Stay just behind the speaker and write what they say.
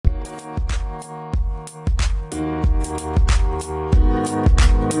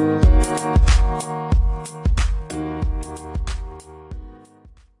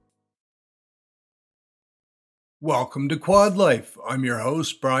Welcome to Quad Life. I'm your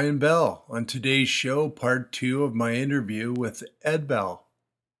host, Brian Bell. On today's show, part two of my interview with Ed Bell.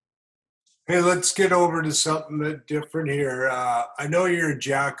 Hey, let's get over to something that different here. I know you're a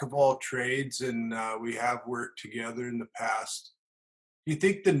jack of all trades, and we have worked together in the past. Do you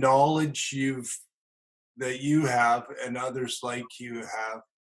think the knowledge that you have and others like you have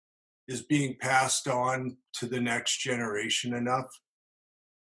is being passed on to the next generation enough?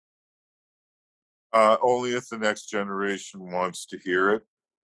 Only if the next generation wants to hear it.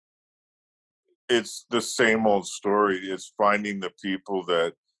 It's the same old story. It's finding the people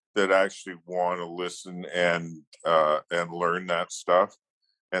that actually want to listen and learn that stuff,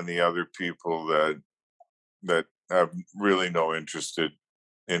 and the other people that have really no interest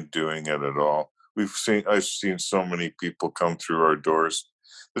in doing it at all. I've seen so many people come through our doors.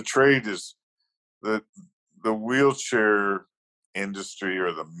 The trade is the the wheelchair industry,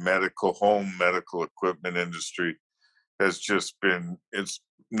 or the home medical equipment industry, has just been, it's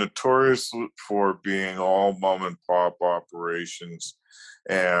notorious for being all mom and pop operations,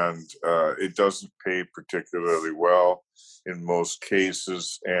 and it doesn't pay particularly well in most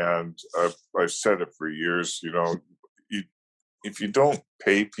cases. And I've said it for years, you, if you don't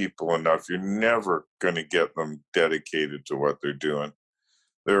pay people enough, you're never going to get them dedicated to what they're doing.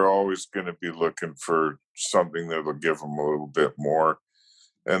 They're always going to be looking for something that will give them a little bit more,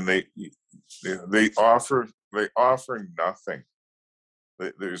 and they offer nothing.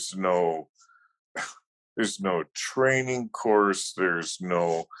 There's no there's no training course. There's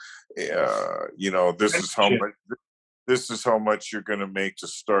no this is how much you're going to make to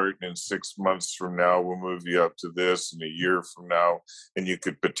start, and in 6 months from now we'll move you up to this, and a year from now and you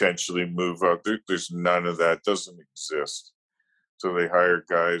could potentially move up. There's none of that. Doesn't exist. So they hire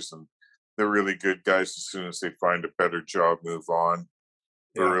guys, and they're really good guys. As soon as they find a better job, move on.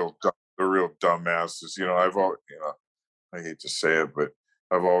 Yeah. The real dumbasses. I hate to say it, but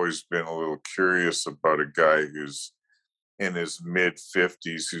I've always been a little curious about a guy who's in his mid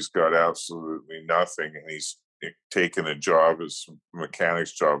 50s, who's got absolutely nothing, and he's taken a job as a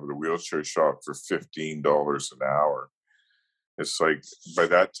mechanic's job at a wheelchair shop for $15 an hour. It's like, by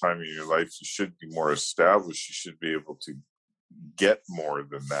that time in your life, you should be more established. You should be able to get more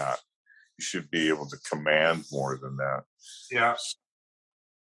than that. You should be able to command more than that. Yeah.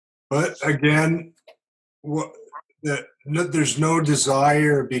 But again, there's no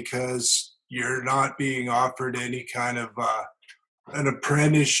desire because you're not being offered any kind of an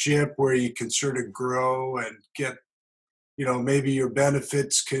apprenticeship where you can sort of grow and get, maybe your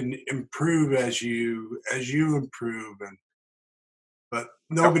benefits can improve as you improve. But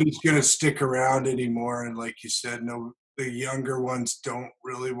nobody's going to stick around anymore. And like you said, no, the younger ones don't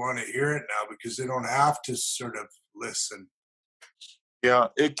really want to hear it now because they don't have to sort of listen. Yeah,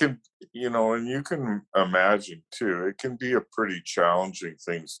 it can, and you can imagine too, it can be a pretty challenging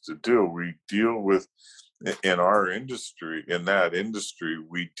things to do. We deal with, in that industry,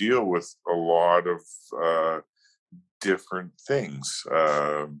 we deal with a lot of different things.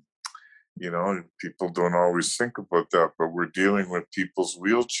 People don't always think about that, but we're dealing with people's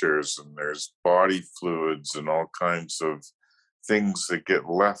wheelchairs, and there's body fluids and all kinds of things that get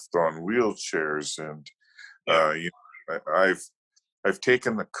left on wheelchairs. And I've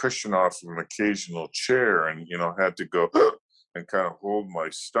taken the cushion off of an occasional chair, and had to go and kind of hold my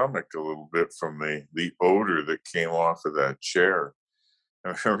stomach a little bit from the odor that came off of that chair.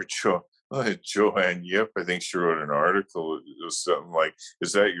 I remember Joanne Yip, I think she wrote an article. It was something like,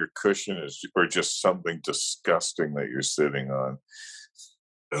 "Is that your cushion, or just something disgusting that you're sitting on?"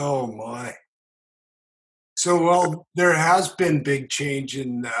 Oh my. So, well, there has been big change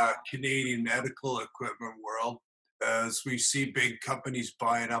in the Canadian medical equipment world as we see big companies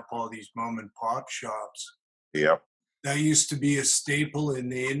buying up all these mom and pop shops. Yep. That used to be a staple in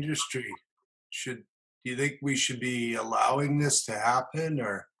the industry. Do you think we should be allowing this to happen,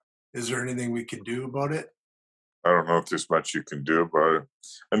 or is there anything we can do about it? I don't know if there's much you can do about it.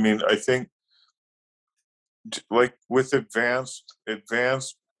 I mean, I think, like with advanced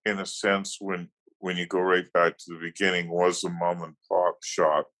in a sense, when you go right back to the beginning, was a mom and pop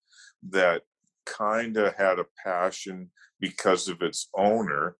shop that kind of had a passion, because of its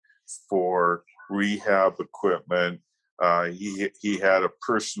owner, for rehab equipment. He had a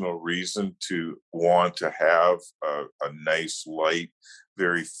personal reason to want to have a nice, light,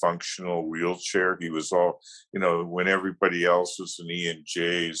 very functional wheelchair. He was all, when everybody else was in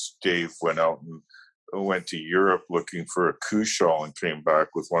E&J's, Dave went to Europe looking for a Cushall, and came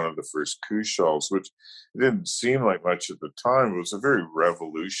back with one of the first Cushalls, which didn't seem like much at the time. It was a very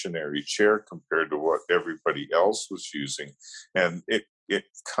revolutionary chair compared to what everybody else was using. And it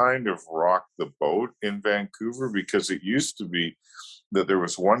kind of rocked the boat in Vancouver, because it used to be that there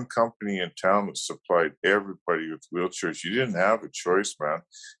was one company in town that supplied everybody with wheelchairs. You didn't have a choice, man.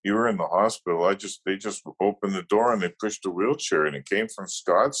 You were in the hospital. They just opened the door and they pushed a wheelchair, and it came from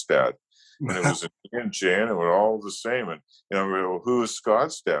Scott's dad. And it was an E and J, and it was all the same. And well, who is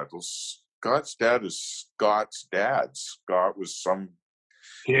Scott's dad? Well, Scott's dad is Scott's dad. Scott was some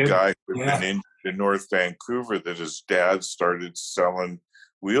guy who'd been in North Vancouver that his dad started selling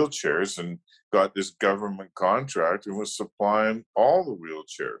wheelchairs and got this government contract and was supplying all the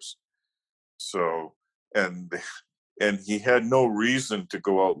wheelchairs. So, and he had no reason to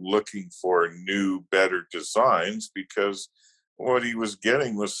go out looking for new, better designs, because what he was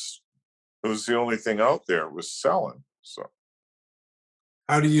getting was the only thing out there was selling. So,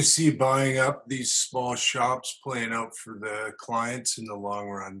 how do you see buying up these small shops playing out for the clients in the long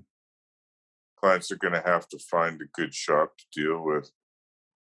run? Clients are going to have to find a good shop to deal with.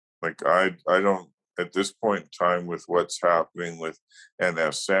 Like, I don't, at this point in time, with what's happening with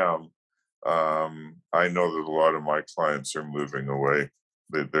NSM, I know that a lot of my clients are moving away.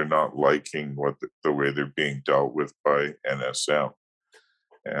 They're not liking the way they're being dealt with by NSM.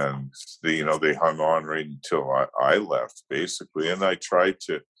 And they hung on right until I left, basically. And I tried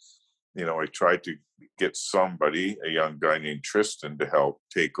to get somebody, a young guy named Tristan, to help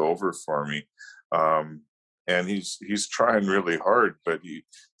take over for me. And he's trying really hard, but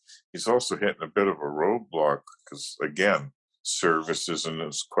he's also hitting a bit of a roadblock, because, again, service isn't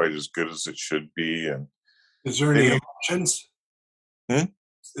as quite as good as it should be. And is there any options?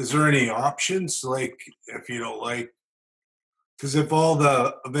 Is there any options, like, if you don't like? Because if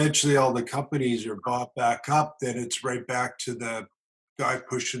eventually all the companies are bought back up, then it's right back to the guy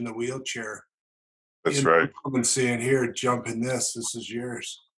pushing the wheelchair. That's right. And saying, "Here, jump in this. This is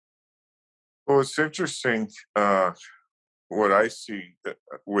yours." Well, it's interesting. What I see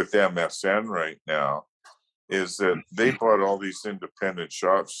with MSN right now is that they bought all these independent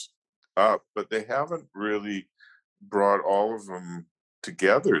shops up, but they haven't really brought all of them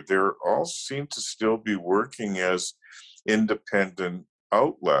together. They're all seem to still be working as independent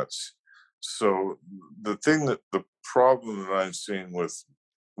outlets. So the problem that I'm seeing with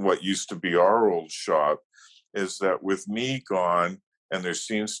what used to be our old shop is that, with me gone, and there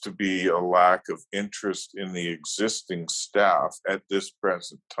seems to be a lack of interest in the existing staff at this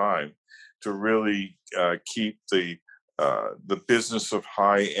present time to really keep the business of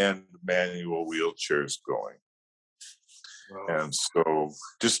high-end manual wheelchairs going. Wow. And so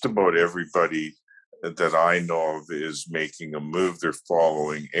just about everybody that I know of is making a move. They're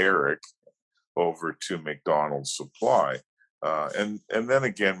following Eric over to McDonald's Supply. And then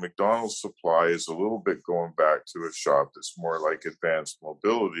again, McDonald's Supply is a little bit going back to a shop that's more like Advanced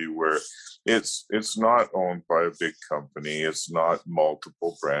Mobility, where it's not owned by a big company. It's not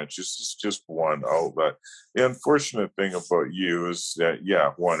multiple branches. It's just one outlet. The unfortunate thing about you is that,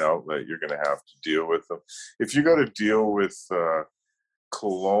 one outlet, you're going to have to deal with them. If you got to deal with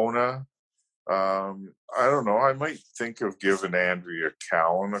Kelowna, I don't know. I might think of giving Andrea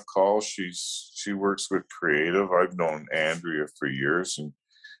Cowan a call. She works with Creative. I've known Andrea for years, and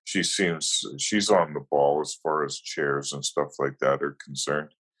she's on the ball as far as chairs and stuff like that are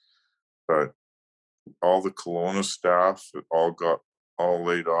concerned. But all the Kelowna staff all got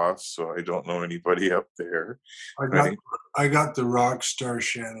laid off, so I don't know anybody up there. I got the rock star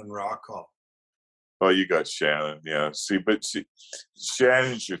Shannon Rockall. Oh, you got Shannon, yeah. But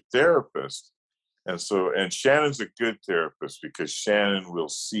Shannon's your therapist. And Shannon's a good therapist, because Shannon will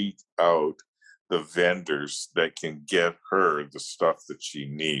seek out the vendors that can get her the stuff that she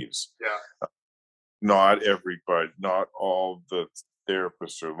needs. Yeah. Not everybody, not all the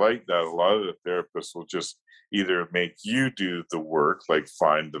therapists are like that. A lot of the therapists will just either make you do the work, like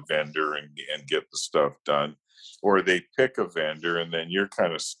find the vendor and get the stuff done, or they pick a vendor and then you're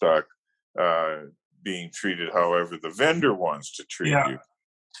kind of stuck being treated however the vendor wants to treat you.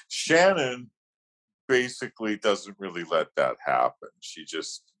 Shannon basically doesn't really let that happen. She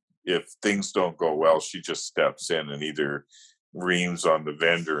just, if things don't go well, she just steps in and either reams on the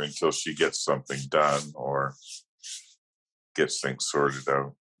vendor until she gets something done or gets things sorted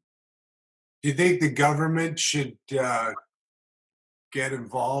out. Do you think the government should get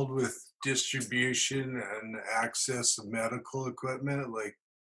involved with distribution and access of medical equipment? Like,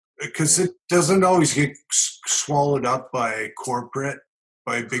 because it doesn't always get swallowed up by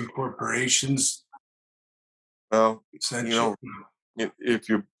big corporations. Well, if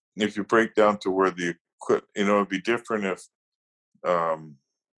you break down to where the it'd be different if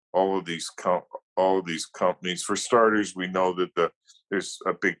all of these companies, for starters, we know that there's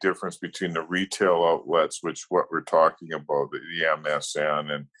a big difference between the retail outlets, which what we're talking about, the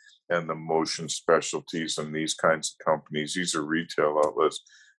MSN and the Motion Specialties and these kinds of companies. These are retail outlets.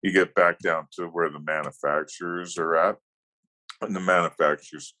 You get back down to where the manufacturers are at, and the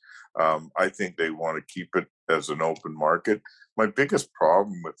manufacturers, I think they want to keep it as an open market. My biggest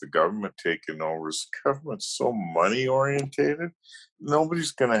problem with the government taking over is the government's so money orientated.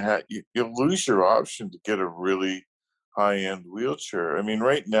 Nobody's going to have, you'll lose your option to get a really high end wheelchair. I mean,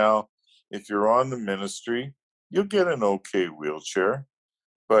 right now, if you're on the ministry, you'll get an okay wheelchair.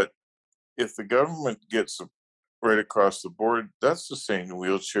 But if the government gets right across the board, that's the same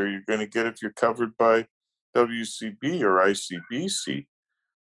wheelchair you're going to get if you're covered by WCB or ICBC.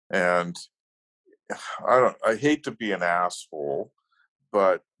 And I hate to be an asshole,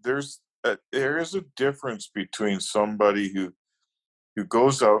 but there is a difference between somebody who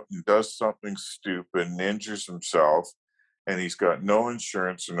goes out and does something stupid and injures himself, and he's got no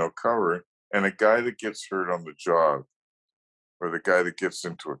insurance or no cover, and a guy that gets hurt on the job, or the guy that gets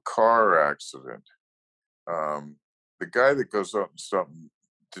into a car accident. The guy that goes out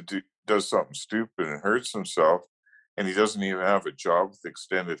and does something stupid and hurts himself, and he doesn't even have a job with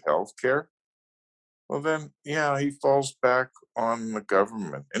extended health care, well then, yeah, he falls back on the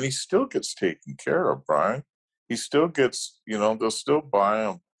government, and he still gets taken care of, Brian. He still gets, they'll still buy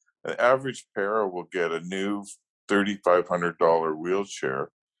him. An average para will get a new $3,500 wheelchair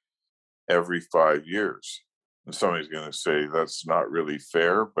every 5 years. And somebody's going to say that's not really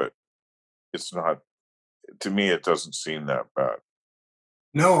fair, but it's not. To me, it doesn't seem that bad.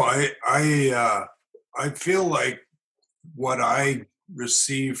 No, I feel like what I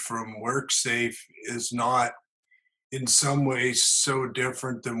receive from WorkSafe is not in some ways so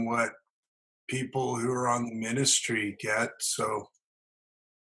different than what people who are on the ministry get. So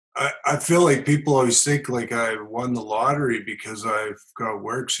I feel like people always think like I won the lottery because I've got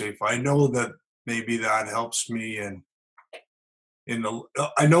WorkSafe. I know that maybe that helps me, and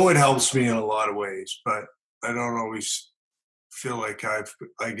I know it helps me in a lot of ways, but I don't always feel like I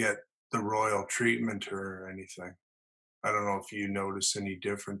get the royal treatment or anything. I don't know if you notice any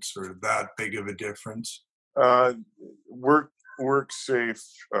difference or that big of a difference. WorkSafe,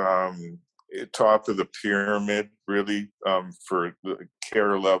 top of the pyramid, really, for the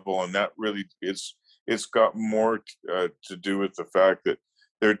care level, and that really it's got more to do with the fact that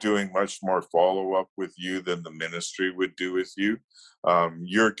they're doing much more follow up with you than the ministry would do with you.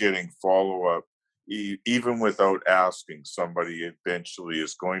 You're getting follow up. Even without asking, somebody eventually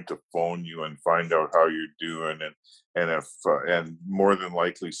is going to phone you and find out how you're doing, and more than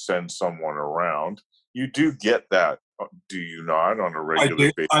likely send someone around. You do get that, do you not, on a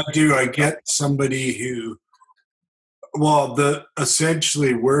regular basis? I do. I get somebody who,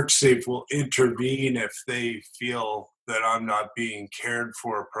 essentially WorkSafe will intervene if they feel that I'm not being cared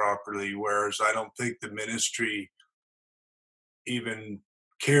for properly, whereas I don't think the ministry even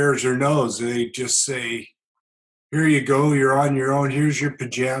cares or knows. They just say, here you go, you're on your own, here's your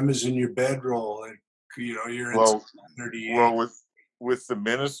pajamas and your bedroll, and you're in 38. Well, with the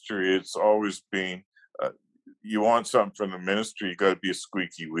ministry, it's always been, you want something from the ministry, you got to be a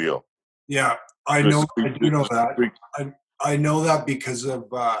squeaky wheel. Yeah, I know. I do know that. I know that because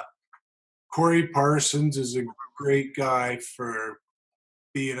of Corey Parsons is a great guy for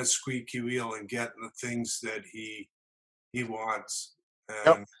being a squeaky wheel and getting the things that he wants.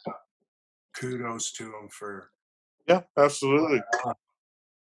 And kudos to him for. Yeah, absolutely.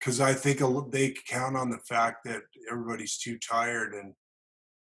 Because I think they count on the fact that everybody's too tired and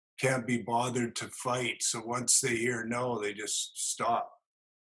can't be bothered to fight. So once they hear no, they just stop.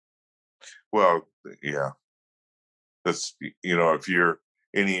 Well, yeah. That's, if you're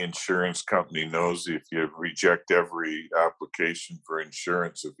any insurance company knows, if you reject every application for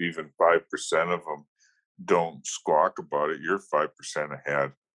insurance, if even 5% of them don't squawk about it, you're 5%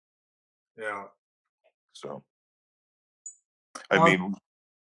 ahead. Yeah. So, I mean,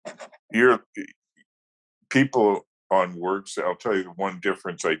 you're people on WorkSafe. I'll tell you the one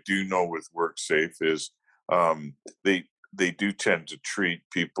difference I do know with WorkSafe is they do tend to treat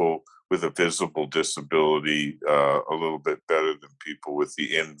people with a visible disability a little bit better than people with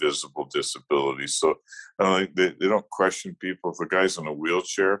the invisible disability. So they don't question people if the guy's in a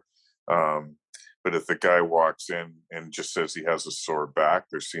wheelchair. But if the guy walks in and just says he has a sore back,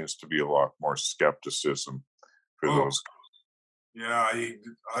 there seems to be a lot more skepticism for those. Yeah,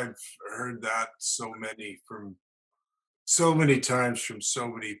 I've heard that so many times from so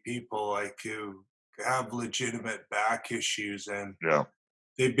many people, like who have legitimate back issues, and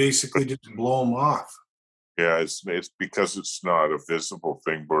they basically just blow them off. Yeah, it's because it's not a visible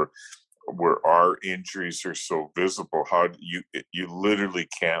thing. But where our injuries are so visible, how do you literally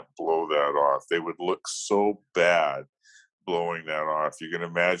can't blow that off. They would look so bad blowing that off. You can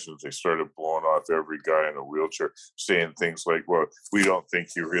imagine if they started blowing off every guy in a wheelchair, saying things like, well, we don't think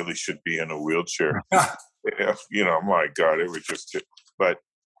you really should be in a wheelchair. You know, my God, it would just, but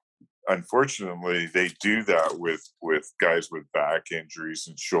unfortunately they do that with guys with back injuries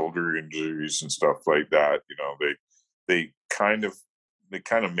and shoulder injuries and stuff like that. You know, they kind of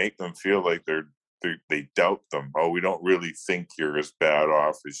make them feel like they doubt them. Oh, we don't really think you're as bad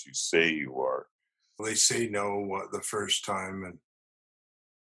off as you say you are. They say no the first time and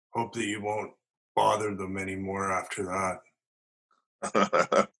hope that you won't bother them anymore after that.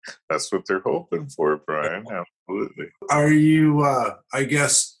 That's what they're hoping for, Brian. Absolutely. Are you, I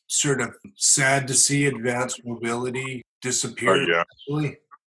guess, sort of sad to see advanced mobility disappear? Yeah. Eventually?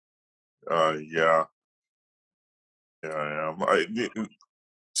 Yeah. Yeah, I am.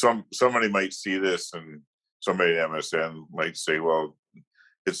 Somebody might see this, and somebody at MSN might say, well,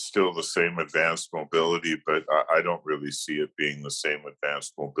 it's still the same advanced mobility, but I don't really see it being the same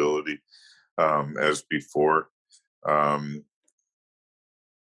advanced mobility as before.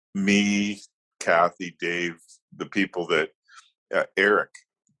 Me, Kathy, Dave, the people that Eric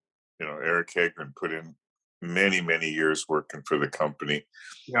Hagren put in many years working for the company.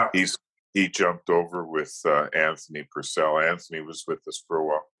 Yeah. He jumped over with Anthony Purcell. Anthony was with us for a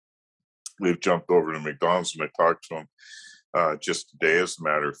while. We've jumped over to McDonald's, and I talked to him just today, as a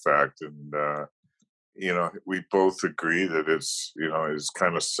matter of fact. And, you know, we both agree that it's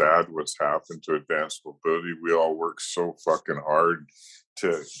kind of sad what's happened to advanced mobility. We all work so fucking hard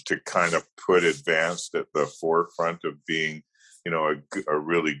to kind of put advanced at the forefront of being, you know, a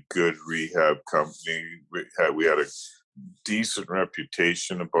really good rehab company. We had a decent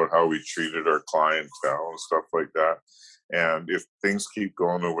reputation about how we treated our clientele and stuff like that. And if things keep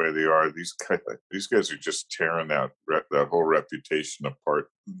going the way they are, these guys are just tearing that whole reputation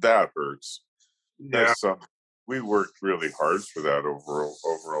apart. That hurts. Yeah. That's something we worked really hard for that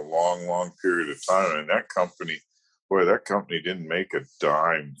over a long period of time. And that company didn't make a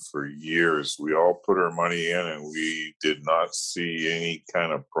dime for years. We all put our money in, and we did not see any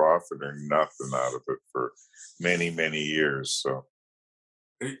kind of profit or nothing out of it for many years. So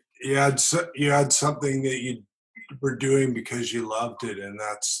You had something that you were doing because you loved it, and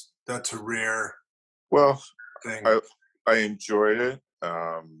that's a rare thing. I enjoyed it.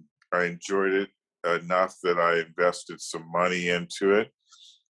 I enjoyed it enough that I invested some money into it.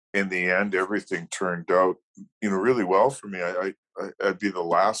 In the end, everything turned out, you know, really well for me. I'd be the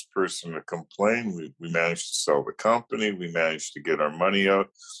last person to complain. We managed to sell the company. We managed to get our money out.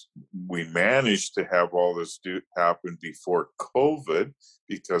 We managed to have all this happen before COVID,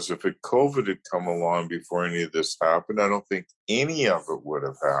 because if COVID had come along before any of this happened, I don't think any of it would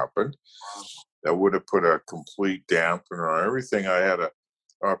have happened. That would have put a complete dampener on everything. I had a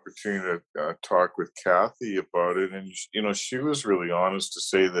opportunity to talk with Kathy about it, and you know, she was really honest to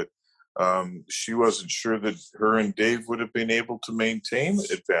say that she wasn't sure that her and Dave would have been able to maintain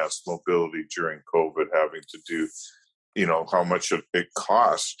advanced mobility during COVID, having to do, you know, how much it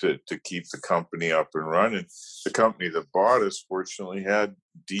cost to keep the company up and running. The company that bought us fortunately had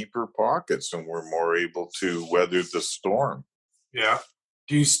deeper pockets and were more able to weather the storm. Yeah.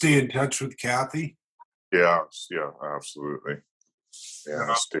 Do you stay in touch with Kathy? Yeah, absolutely.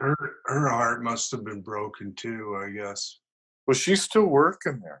 Yeah, her heart must have been broken too, I guess. Well, she's still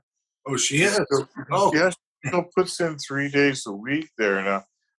working there. Oh, she is? Yeah, she still puts in 3 days a week there. Now,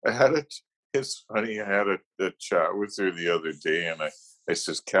 it's funny, I had a chat with her the other day, and I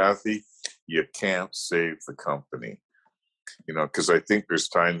says, Kathy, you can't save the company. You know, because I think there's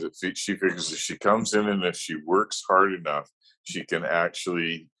times that she figures if she comes in and if she works hard enough, she can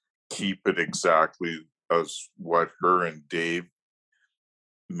actually keep it exactly as what her and Dave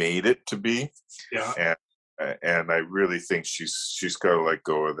made it to be. Yeah. And I really think she's got to let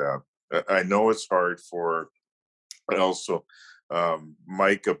go of that. I know it's hard for her. Also,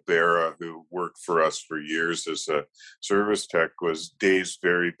 Mike Abera, who worked for us for years as a service tech, was Dave's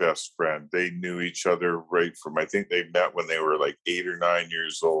very best friend. They knew each other right from, I think they met when they were like 8 or 9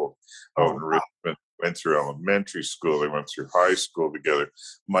 years old. Oh, wow. Went through elementary school. They went through high school together.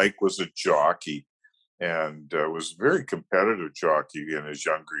 Mike was a jockey, and was a very competitive jockey in his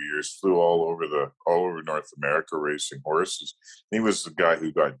younger years. Flew all over North America racing horses. He was the guy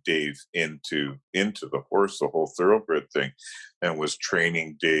who got Dave into the whole thoroughbred thing, and was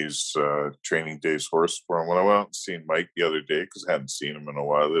training Dave's horse for him. When I went out and seen Mike the other day, because I hadn't seen him in a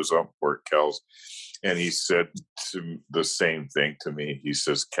while, he was up in Port Kells, and he said the same thing to me. He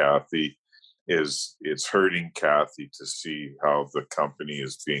says, Kathy, it's hurting Kathy to see how the company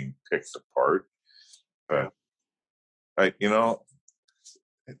is being picked apart. Yeah. But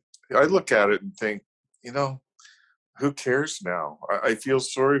I look at it and think, who cares now? I feel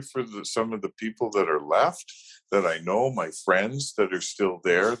sorry for some of the people that are left, that I know, my friends that are still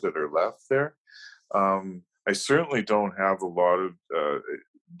there, that are left there. I certainly don't have a lot of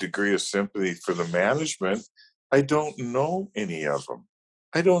degree of sympathy for the management. I don't know any of them.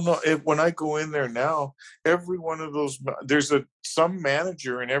 I don't know when I go in there now. Every one of those, there's some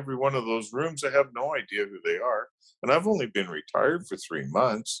manager in every one of those rooms. I have no idea who they are, and I've only been retired for 3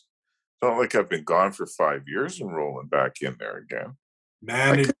 months. It's not like I've been gone for 5 years and rolling back in there again. I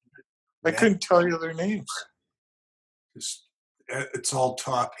Manage, could I man, couldn't tell you their names. it's all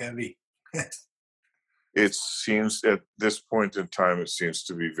top heavy. It seems at this point in time, it seems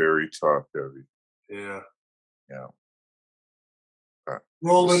to be very top heavy. Yeah. Yeah.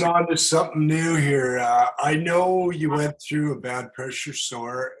 Rolling on to something new here. I know you went through a bad pressure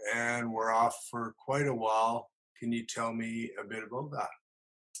sore and were off for quite a while. Can you tell me a bit about that?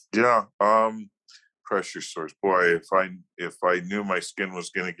 Yeah. Pressure sores. Boy, if I knew my skin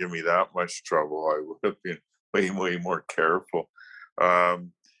was going to give me that much trouble, I would have been way more careful.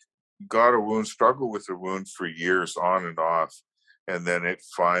 Got a wound, struggled with a wound for years on and off. And then it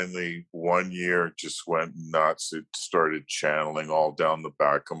finally, 1 year, just went nuts. It started channeling all down the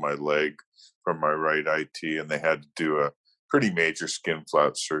back of my leg from my right IT, and they had to do a pretty major skin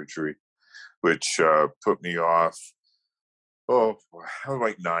flap surgery, which put me off,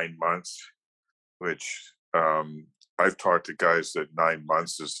 like 9 months, which I've talked to guys that 9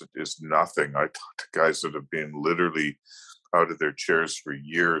 months is nothing. I talked to guys that have been literally out of their chairs for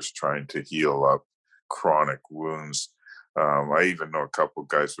years trying to heal up chronic wounds. I even know a couple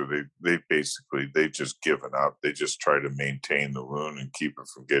guys where they just given up. They just try to maintain the wound and keep it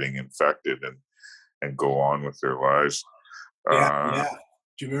from getting infected and go on with their lives. Yeah, Uh, yeah.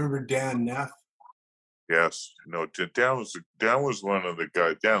 Do you remember Dan Neff? yes, no. Dan was one of the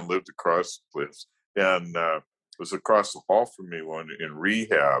guys. Dan lived across the cliffs. Dan was across the hall from me one in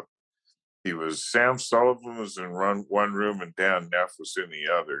rehab. He was Sam Sullivan was in one room and Dan Neff was in the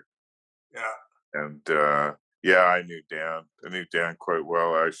other. Yeah. And yeah, I knew Dan. I knew Dan quite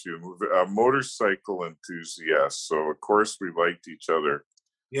well, actually. A motorcycle enthusiast, so of course we liked each other.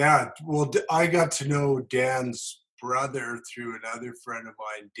 Yeah. Well, I got to know Dan's brother through another friend of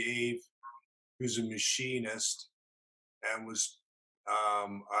mine, Dave, who's a machinist and was,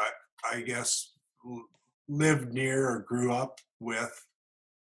 I guess, lived near or grew up with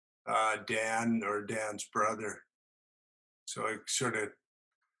Dan or Dan's brother. So I sort of,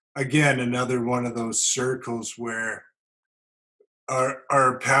 again, another one of those circles where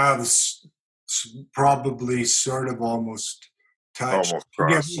our paths probably sort of almost touched. Almost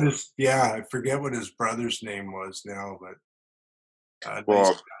crossed. I forget what his brother's name was now, but nice.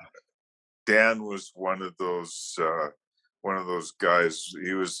 Well, Dan was one of those guys.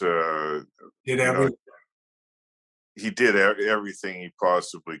 He was Did you know, every he did everything he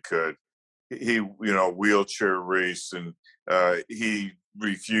possibly could. He wheelchair race, and he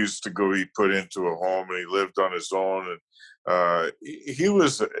refused to go be put into a home, and he lived on his own, and he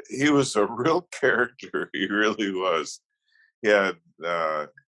was a real character. He really was. He had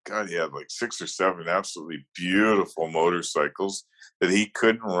he had like 6 or 7 absolutely beautiful motorcycles that he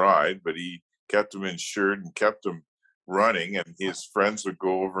couldn't ride, but he kept them insured and kept them running, and his friends would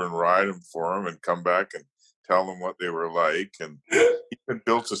go over and ride them for him and come back and tell them what they were like. And he even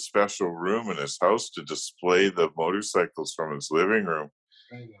built a special room in his house to display the motorcycles from his living room.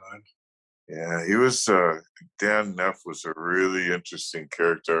 hang on. Yeah, he was Dan Neff was a really interesting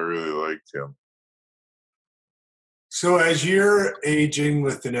character. I really liked him. So as you're aging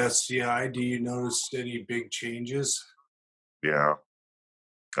with an SCI, do you notice any big changes? Yeah,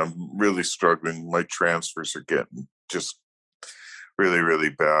 I'm really struggling. My transfers are getting just really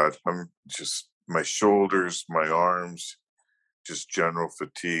bad. I'm just my shoulders, my arms, just general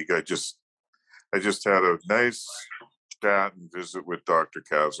fatigue. I just had a nice chat and visit with Dr.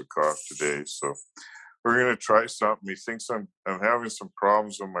 Kazakov today. So we're gonna try something. He thinks I'm having some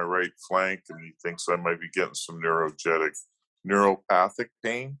problems on my right flank, and he thinks I might be getting some neuropathic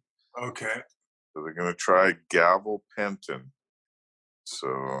pain. Okay. So they're gonna try gabapentin. So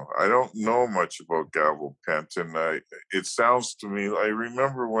I don't know much about gabapentin. It sounds to me. I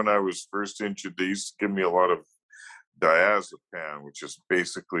remember when I was first introduced, give me a lot of diazepam, which is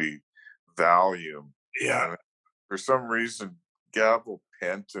basically Valium. Yeah. And for some reason,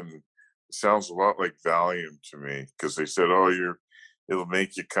 gabapentin sounds a lot like Valium to me, because they said, "Oh, it'll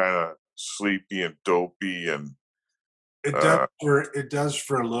make you kind of sleepy and dopey," and Uh, it does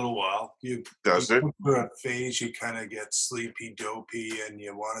for a little while. You does it? go through a phase, you kind of get sleepy dopey and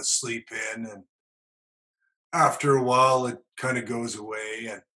you want to sleep in, and after a while it kind of goes away.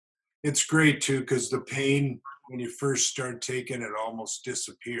 And it's great too because the pain when you first start taking it almost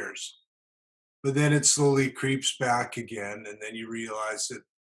disappears. But then it slowly creeps back again, and then you realize that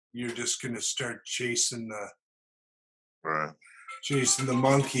you're just gonna start Right. chasing the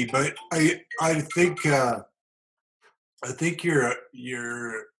monkey. But I think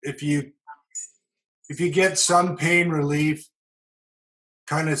you're if you get some pain relief,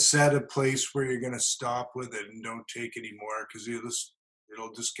 kind of set a place where you're gonna stop with it and don't take any more because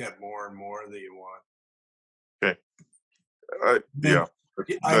it'll just get more and more that you want. Okay. Then Yeah. That,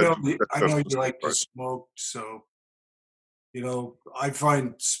 that I know doesn't you seem like to right. smoke, so I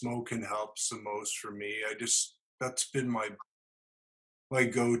find smoking helps the most for me. That's been my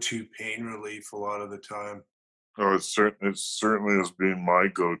go-to pain relief a lot of the time. Oh, it certainly has been my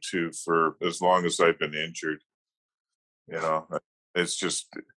go-to for as long as I've been injured. You know, it's just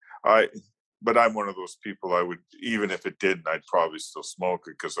I. But I'm one of those people. I would, even if it didn't, I'd probably still smoke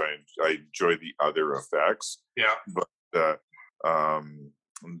it because I enjoy the other effects. Yeah. But um,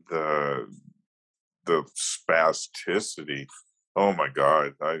 the the spasticity. Oh my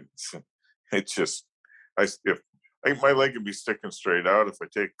god! It just if my leg can be sticking straight out. If I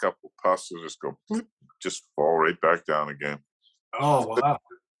take a couple puffs, it'll just go bloop, just fall right back down again. Oh wow.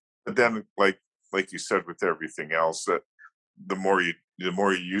 But then, like you said, with everything else, that the more you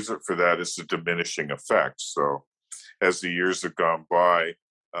use it for that, it's a diminishing effect. So as the years have gone by,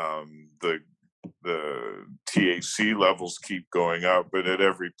 the THC levels keep going up, but at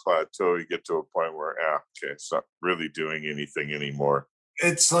every plateau, you get to a point where, okay, it's not really doing anything anymore.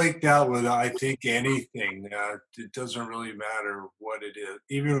 It's like that with I think anything. It doesn't really matter what it is.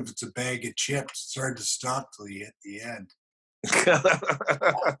 Even if it's a bag of chips, it's hard to stop till you hit the end.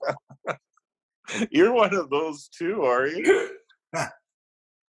 You're one of those too, are you?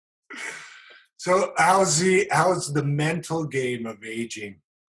 So how's the mental game of aging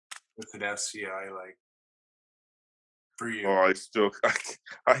with an SCI like for you? Oh,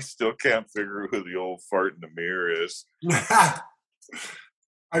 I still can't figure who the old fart in the mirror is.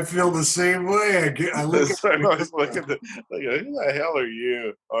 I feel the same way. I look at So I was looking at like, who the hell are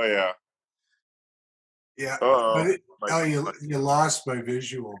you? Oh yeah. yeah, but Oh, my, you lost my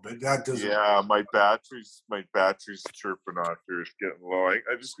visual, but that doesn't. yeah, my battery's chirping off here. It's getting low.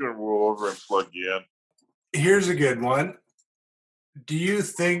 I'm just gonna roll over and plug you in. Here's a good one. Do you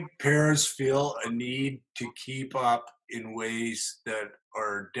think pairs feel a need to keep up in ways that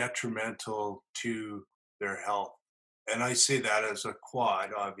are detrimental to their health? And I say that as a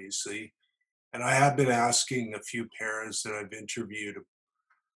quad, obviously. And I have been asking a few pairs that I've interviewed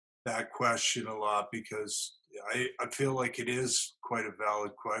that question a lot because I feel like it is quite a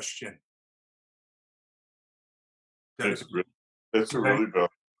valid question. It's That, really, it's a that really valid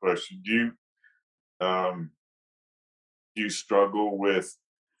question. Um do you struggle with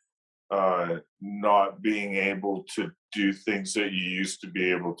not being able to do things that you used to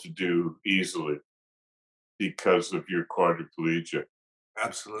be able to do easily because of your quadriplegia?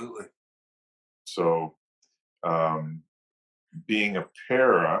 absolutely. So um, being a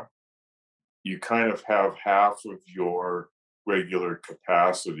para, you kind of have half of your regular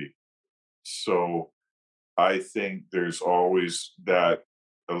capacity. So I think there's always that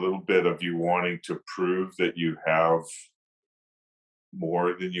a little bit of you wanting to prove that you have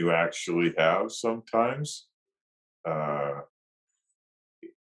more than you actually have sometimes. Uh,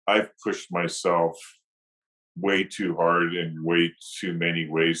 I've pushed myself way too hard in way too many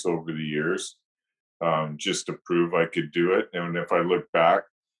ways over the years, just to prove I could do it. And if I look back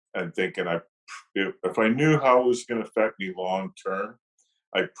and thinking if I knew how it was going to affect me long term,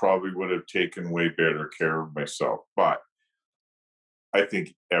 I probably would have taken way better care of myself. But I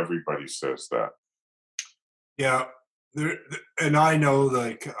think everybody says that. Yeah. There, and I know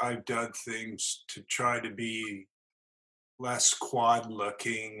like I've done things to try to be less quad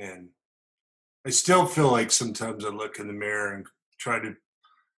looking, and I still feel like sometimes I look in the mirror and try to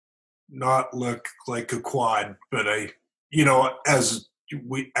not look like a quad, but as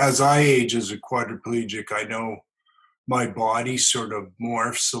I age as a quadriplegic, I know my body sort of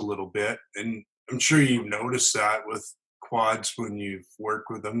morphs a little bit, and I'm sure you've noticed that with quads when you've worked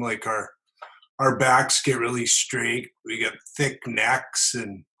with them. Like our backs get really straight, we get thick necks,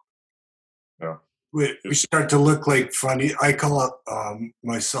 and Yeah. we start to look like funny. I call it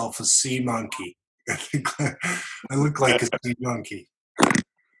myself a sea monkey. I think I look like a sea monkey. I've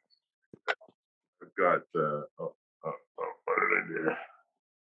got what did I do?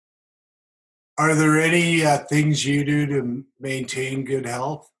 Are there any things you do to maintain good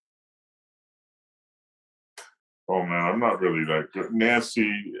health? Oh man, I'm not really that good.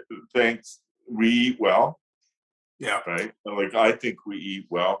 Nancy, thanks. We eat well, Yeah. right? Like I think we eat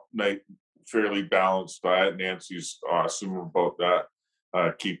well. Like fairly balanced diet. Nancy's awesome about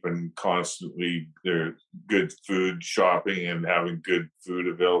that. Keeping constantly their good food shopping and having good food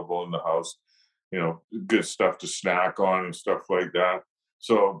available in the house. You know, good stuff to snack on and stuff like that.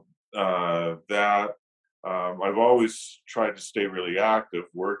 So that I've always tried to stay really active,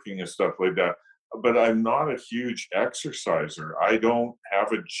 working and stuff like that. But I'm not a huge exerciser. I don't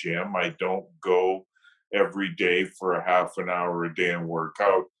have a gym. I don't go every day for a half an hour a day and work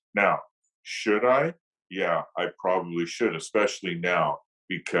out. Now, should I? Yeah, I probably should, especially now,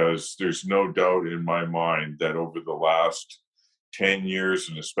 because there's no doubt in my mind that over the last 10 years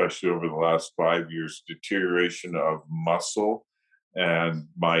and especially over the last 5 years, deterioration of muscle and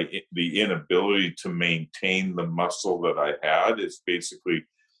the inability to maintain the muscle that I had is basically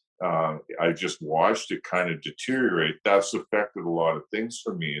I just watched it kind of deteriorate. That's affected a lot of things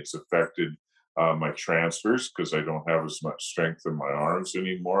for me. It's affected my transfers because I don't have as much strength in my arms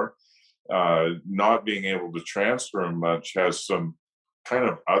anymore. Not being able to transfer much has some kind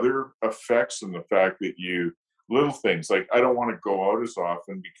of other effects in the fact that you little things like I don't want to go out as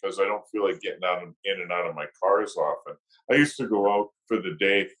often because I don't feel like getting in and out of my car as often. I used to go out for the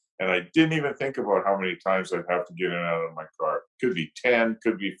day and I didn't even think about how many times I'd have to get in and out of my car. Could be 10,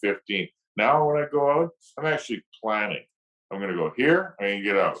 could be 15. Now when I go out, I'm actually planning. I'm going to go here, I'm going to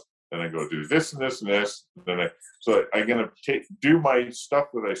get out. Then I go do this and this and this. So I'm going to do my stuff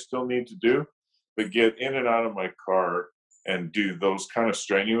that I still need to do, but get in and out of my car and do those kind of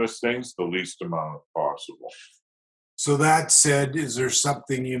strenuous things the least amount possible. So that said, is there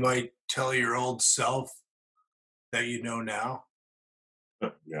something you might tell your old self that you know now?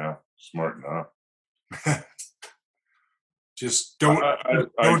 Yeah, smart enough. Just don't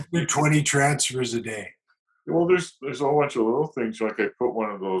I do 20 transfers a day. well, there's a whole bunch of little things. Like I put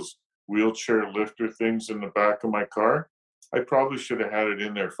one of those wheelchair lifter things in the back of my car. I probably should have had it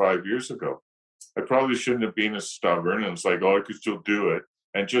in there 5 years ago. I probably shouldn't have been as stubborn and it's like, oh, I could still do it,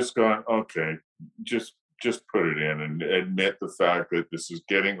 and just gone, okay, just put it in and admit the fact that this is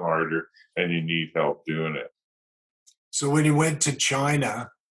getting harder and you need help doing it. So when you went to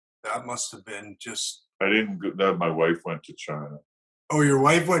China, that must have been just. I didn't go, that my wife went to China. Oh, your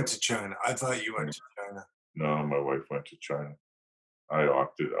wife went to China. I thought you went to China. No, my wife went to China. I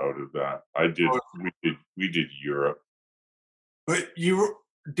opted out of that. I did. We did Europe. But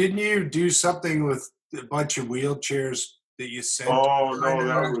didn't you do something with a bunch of wheelchairs that you sent? Oh no,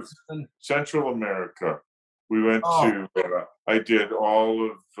 that was Central America. We went to. I did all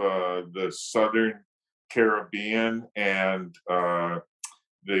of the Southern Caribbean and the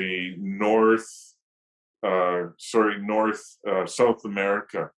South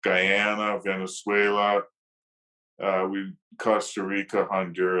America, Guyana, Venezuela, Costa Rica,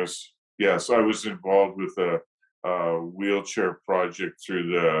 Honduras. Yes, I was involved with a wheelchair project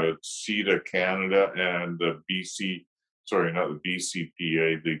through the CETA Canada and the not the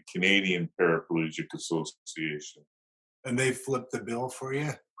BCPA, the Canadian Paraplegic Association. And they flipped the bill for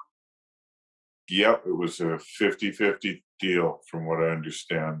you? Yep, it was a 50-50 deal from what I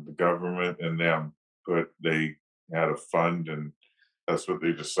understand. The government and them, but they had a fund and that's what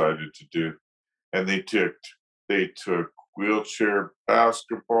they decided to do. And they took wheelchair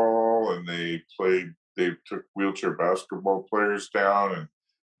basketball and they took wheelchair basketball players down and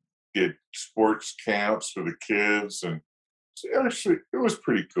did sports camps for the kids. And actually, it was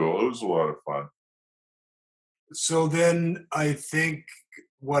pretty cool. It was a lot of fun. So then I think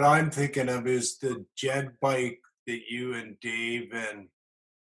what I'm thinking of is the jet bike that you and Dave and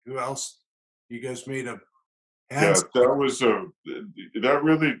who else you guys made a. Yeah, that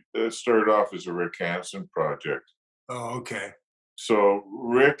really started off as a Rick Hansen project. Oh, okay. So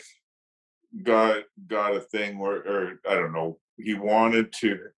Rick got a thing or I don't know, he wanted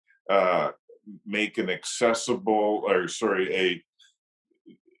to make an accessible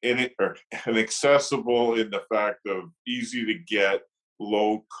an accessible in the fact of easy to get,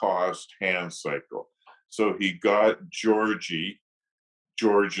 low cost hand cycle. So he got Georgianov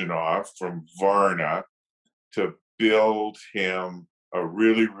from Varna to build him a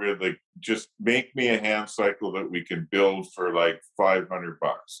really just make me a hand cycle that we can build for like $500.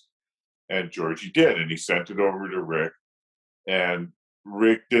 And Georgie did, and he sent it over to Rick. And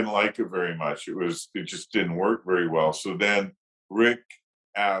Rick didn't like it very much. It just didn't work very well. So then Rick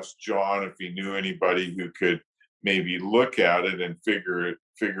asked John if he knew anybody who could maybe look at it and figure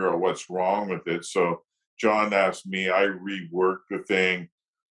out what's wrong with it. So John asked me, I reworked the thing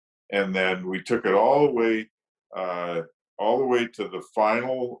and then we took it all the way to the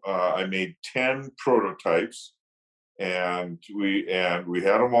final. I made 10 prototypes, and we had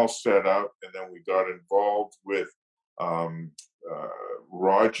them all set up, and then we got involved with um,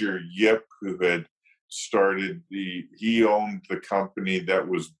 Roger Yip, who had he owned the company that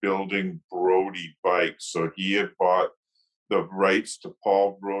was building Brody bikes. So he had bought the rights to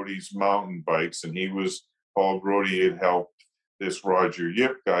Paul Brody's mountain bikes, and Paul Brody had helped this Roger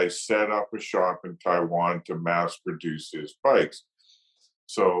Yip guy set up a shop in Taiwan to mass produce his bikes.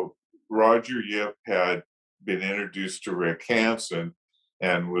 So Roger Yip had been introduced to Rick Hansen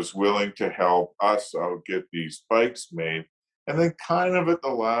and was willing to help us out get these bikes made. And then kind of at the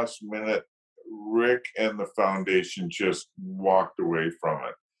last minute, Rick and the foundation just walked away from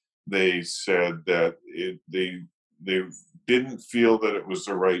it. They said that they didn't feel that it was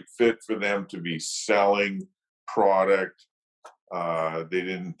the right fit for them to be selling product. They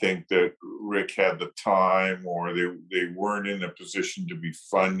didn't think that Rick had the time, or they weren't in a position to be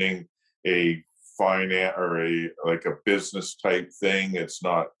funding a finance or a business type thing. It's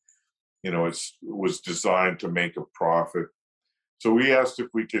not, it was designed to make a profit. So we asked if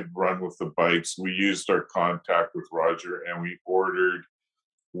we could run with the bikes. We used our contact with Roger, and we ordered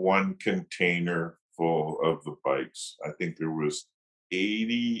one container full of the bikes. I think there was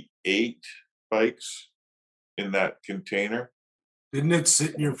 88 bikes in that container. Didn't it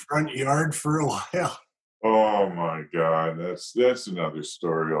sit in your front yard for a while? Oh my God, that's another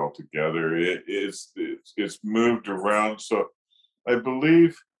story altogether. It's moved around. So I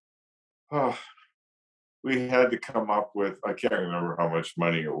believe we had to come up with, I can't remember how much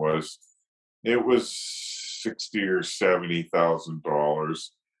money it was. It was $60,000 or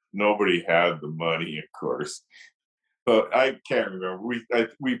 $70,000. Nobody had the money, of course. But I can't remember.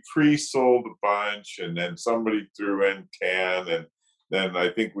 We pre-sold a bunch, and then somebody threw in 10, and then I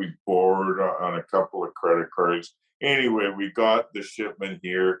think we borrowed on a couple of credit cards. Anyway, we got the shipment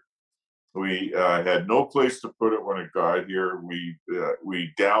here. We had no place to put it when it got here.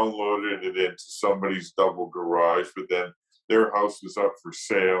 We downloaded it into somebody's double garage, but then their house was up for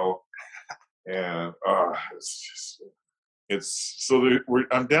sale, and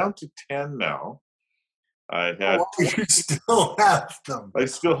I'm down to 10 now. You still have them. I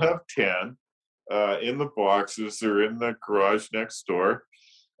still have 10 in the boxes. They're in the garage next door,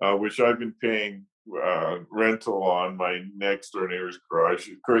 which I've been paying rental on my next door neighbor's garage.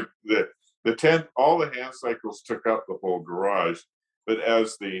 Of course, the 10, all the hand cycles took up the whole garage, but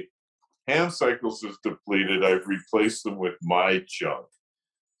as the hand cycles is depleted, I've replaced them with my junk.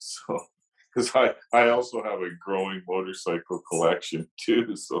 So, because I also have a growing motorcycle collection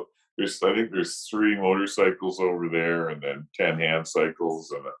too. So I think there's 3 motorcycles over there, and then 10 hand cycles,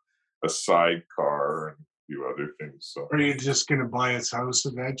 and a sidecar, and a few other things. So are you just going to buy its house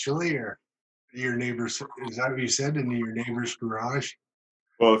eventually, or your neighbor's? Is that what you said, in your neighbor's garage?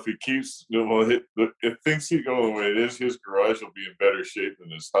 Well, if things keep going the way it is, his garage will be in better shape than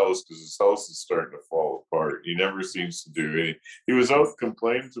his house, because his house is starting to fall apart. He never seems to do anything. He was out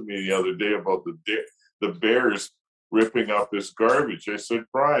complaining to me the other day about the bears ripping up his garbage. I said,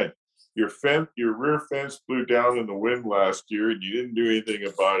 Brian, your rear fence blew down in the wind last year, and you didn't do anything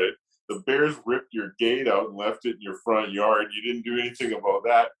about it. The bears ripped your gate out and left it in your front yard. You didn't do anything about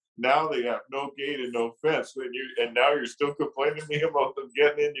that. Now they have no gate and no fence, and now you're still complaining to me about them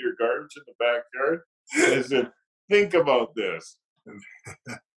getting into your garbage in the backyard? I said, think about this.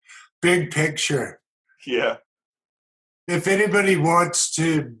 Big picture. Yeah. If anybody wants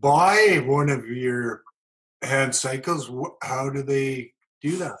to buy one of your hand cycles, how do they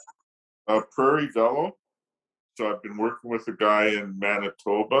do that? Prairie Velo. So I've been working with a guy in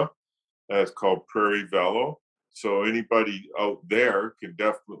Manitoba that's called Prairie Velo. So anybody out there can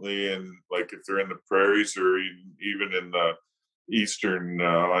definitely, and like if they're in the prairies or even in the eastern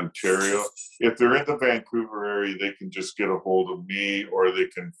Ontario, if they're in the Vancouver area, they can just get a hold of me, or they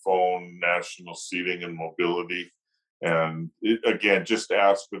can phone National Seating and Mobility. And again, just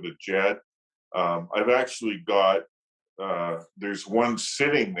ask for the Jed. I've actually got, there's one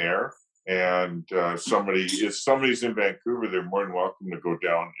sitting there, and if somebody's in Vancouver, they're more than welcome to go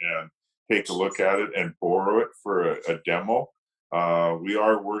down and take a look at it and borrow it for a demo. We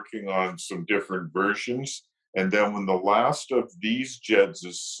are working on some different versions. And then when the last of these Jeds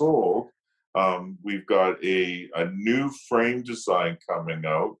is sold, we've got a new frame design coming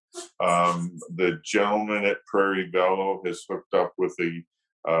out. The gentleman at Prairie Velo has hooked up with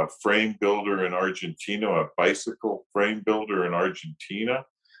a frame builder in Argentina, a bicycle frame builder in Argentina.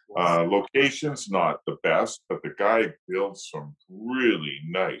 Location's not the best, but the guy builds some really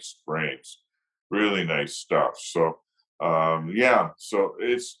nice frames, really nice stuff. So Yeah, so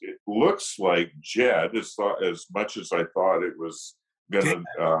it looks like Jed, as much as I thought it was gonna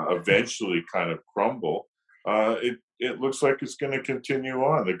eventually kind of crumble. It looks like it's going to continue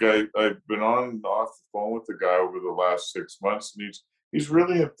on. The guy, I've been on and off the phone with the guy over the last 6 months, and he's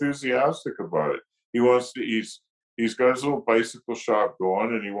really enthusiastic about it. He's got his little bicycle shop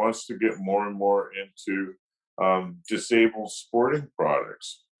going, and he wants to get more and more into disabled sporting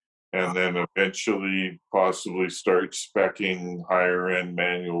products, and then eventually possibly start specing higher end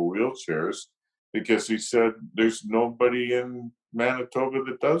manual wheelchairs, because he said there's nobody in Manitoba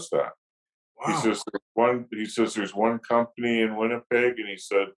that does that. He Wow. says there's one company in Winnipeg, and he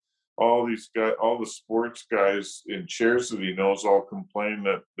said all the sports guys in chairs that he knows all complain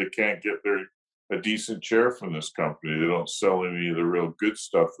that they can't get a decent chair from this company. They don't sell any of the real good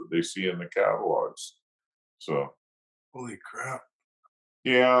stuff that they see in the catalogs. So, Holy crap.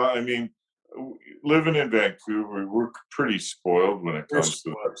 yeah, I mean, living in Vancouver, we're pretty spoiled when it comes to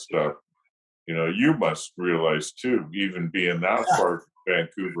that stuff. You know, you must realize too, even being that far from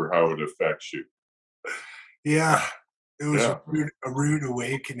Vancouver, how it affects you. Yeah, it was Yeah. a rude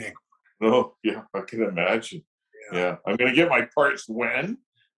awakening. Oh, yeah, I can imagine. Yeah. I'm going to get my parts when?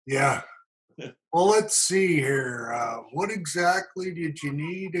 Yeah. Well, let's see here. What exactly did you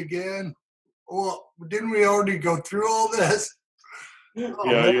need again? Well, didn't we already go through all this? Yeah,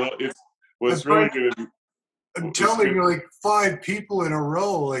 man. you know, what's really going to I'm telling you, like 5 people in a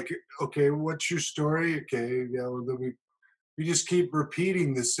row. Like, okay, what's your story? Okay, yeah, well, then we just keep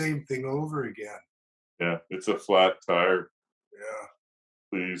repeating the same thing over again. Yeah, it's a flat tire. Yeah.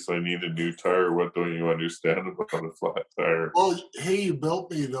 Please, I need a new tire. What don't you understand about a flat tire? Well, hey, you built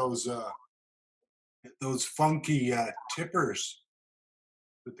me those funky tippers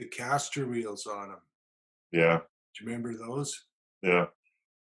with the caster wheels on them. Yeah. Do you remember those? Yeah.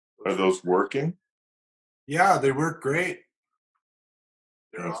 Are those working? Yeah, they work great.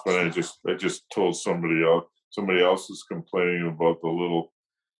 They're That's awesome. funny. I just told somebody else. Somebody else is complaining about the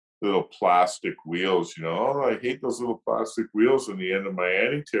little plastic wheels. You know, oh, I hate those little plastic wheels on the end of my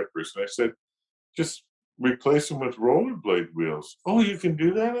anti-tippers. And I said, just replace them with rollerblade wheels. Oh, you can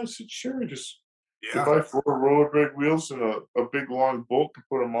do that? I said, sure. Just buy 4 rollerblade wheels and a big long bolt to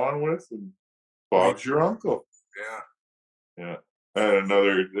put them on with, and Bob's your uncle. Yeah. I had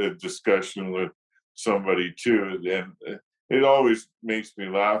another discussion with somebody too, and it always makes me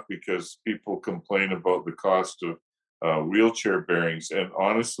laugh because people complain about the cost of wheelchair bearings, and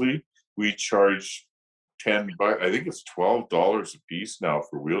honestly, we charge $10. I think it's $12 a piece now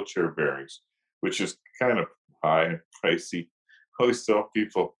for wheelchair bearings, which is kind of high and pricey. I always tell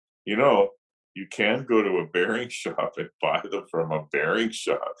people, you know, you can go to a bearing shop and buy them from a bearing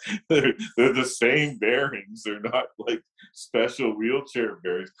shop. They're the same bearings. They're not like special wheelchair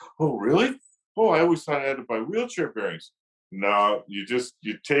bearings. Oh, really? Oh, I always thought I had to buy wheelchair bearings. No, you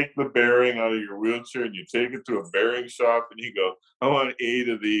take the bearing out of your wheelchair and you take it to a bearing shop and you go, I want 8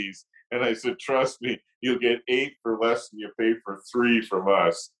 of these. And I said, trust me, you'll get 8 for less than you pay for 3 from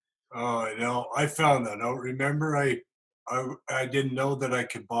us. Oh, I know. I found that out. Remember, I didn't know that I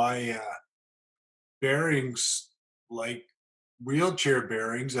could buy bearings like wheelchair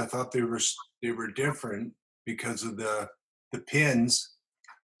bearings. I thought they were different because of the pins.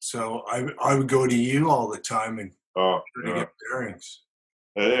 So I would go to you all the time and try to get bearings.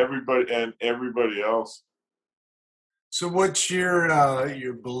 And everybody else. So what's your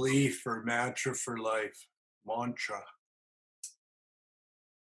belief or mantra for life? Mantra.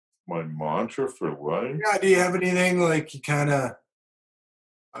 My mantra for life? Yeah, do you have anything like you kind of,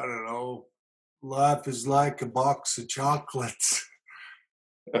 I don't know, life is like a box of chocolates?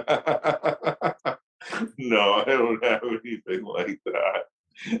 No, I don't have anything like that.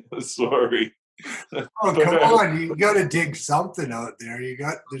 Sorry. Oh, come on, you got to dig something out there.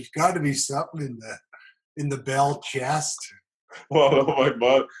 There's got to be something in the bell chest. Well,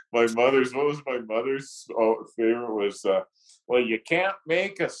 my mother's, what was my mother's favorite was, well, you can't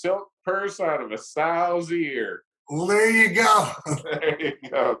make a silk purse out of a sow's ear. Well, there you go. There you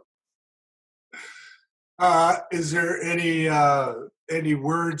go. Is there any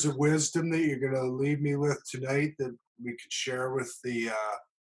words of wisdom that you're going to leave me with tonight that we could share with the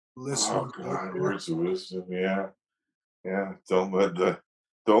listeners? Oh God, words of wisdom, yeah. Don't let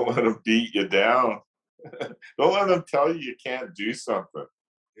them beat you down. Don't let them tell you can't do something.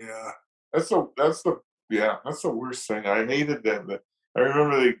 Yeah, that's the worst thing. I hated them. I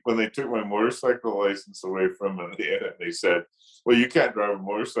remember when they took my motorcycle license away from me, they said, "Well, you can't drive a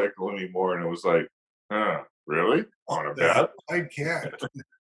motorcycle anymore," and it was like, "Huh, really? On a bet? I can't."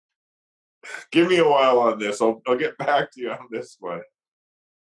 Give me a while on this. I'll get back to you on this one.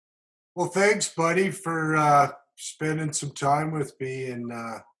 Well, thanks, buddy, for spending some time with me and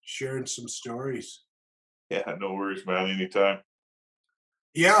sharing some stories. Yeah, no worries, man. Anytime.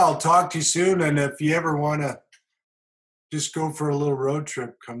 Yeah, I'll talk to you soon. And if you ever want to just go for a little road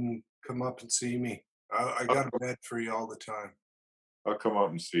trip, come up and see me. I I'll got a come, bed for you all the time. I'll come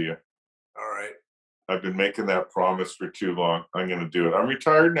out and see you. All right. I've been making that promise for too long. I'm going to do it. I'm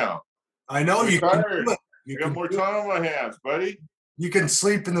retired now. I know I'm you can retired. do it. You I got can more do it. time on my hands, buddy. You can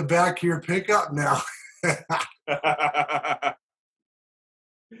sleep in the back of your pickup now.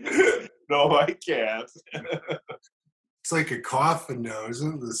 No, I can't. It's like a coffin now,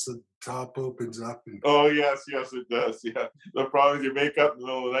 isn't it? The top opens up and Oh, yes, it does. Yeah. The problem is you wake up in the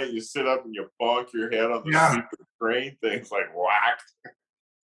middle of the night, you sit up and you bonk your head on the yeah. stupid train things like whack.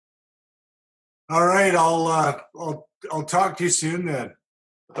 All right, I'll talk to you soon then.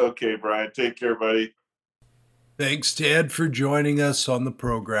 Okay, Brian, take care, buddy. Thanks to Ed for joining us on the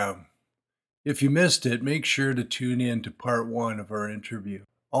program. If you missed it, make sure to tune in to part 1 of our interview.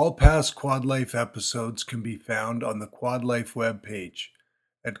 All past Quad Life episodes can be found on the Quad Life webpage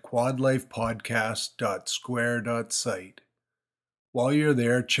at quadlifepodcast.square.site. While you're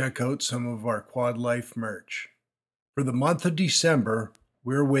there, check out some of our Quad Life merch. For the month of December,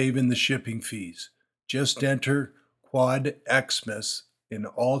 we're waiving the shipping fees. Just enter Quad Xmas in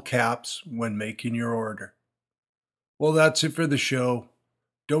all caps when making your order. Well, that's it for the show.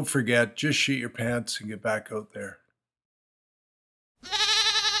 Don't forget, just shit your pants and get back out there.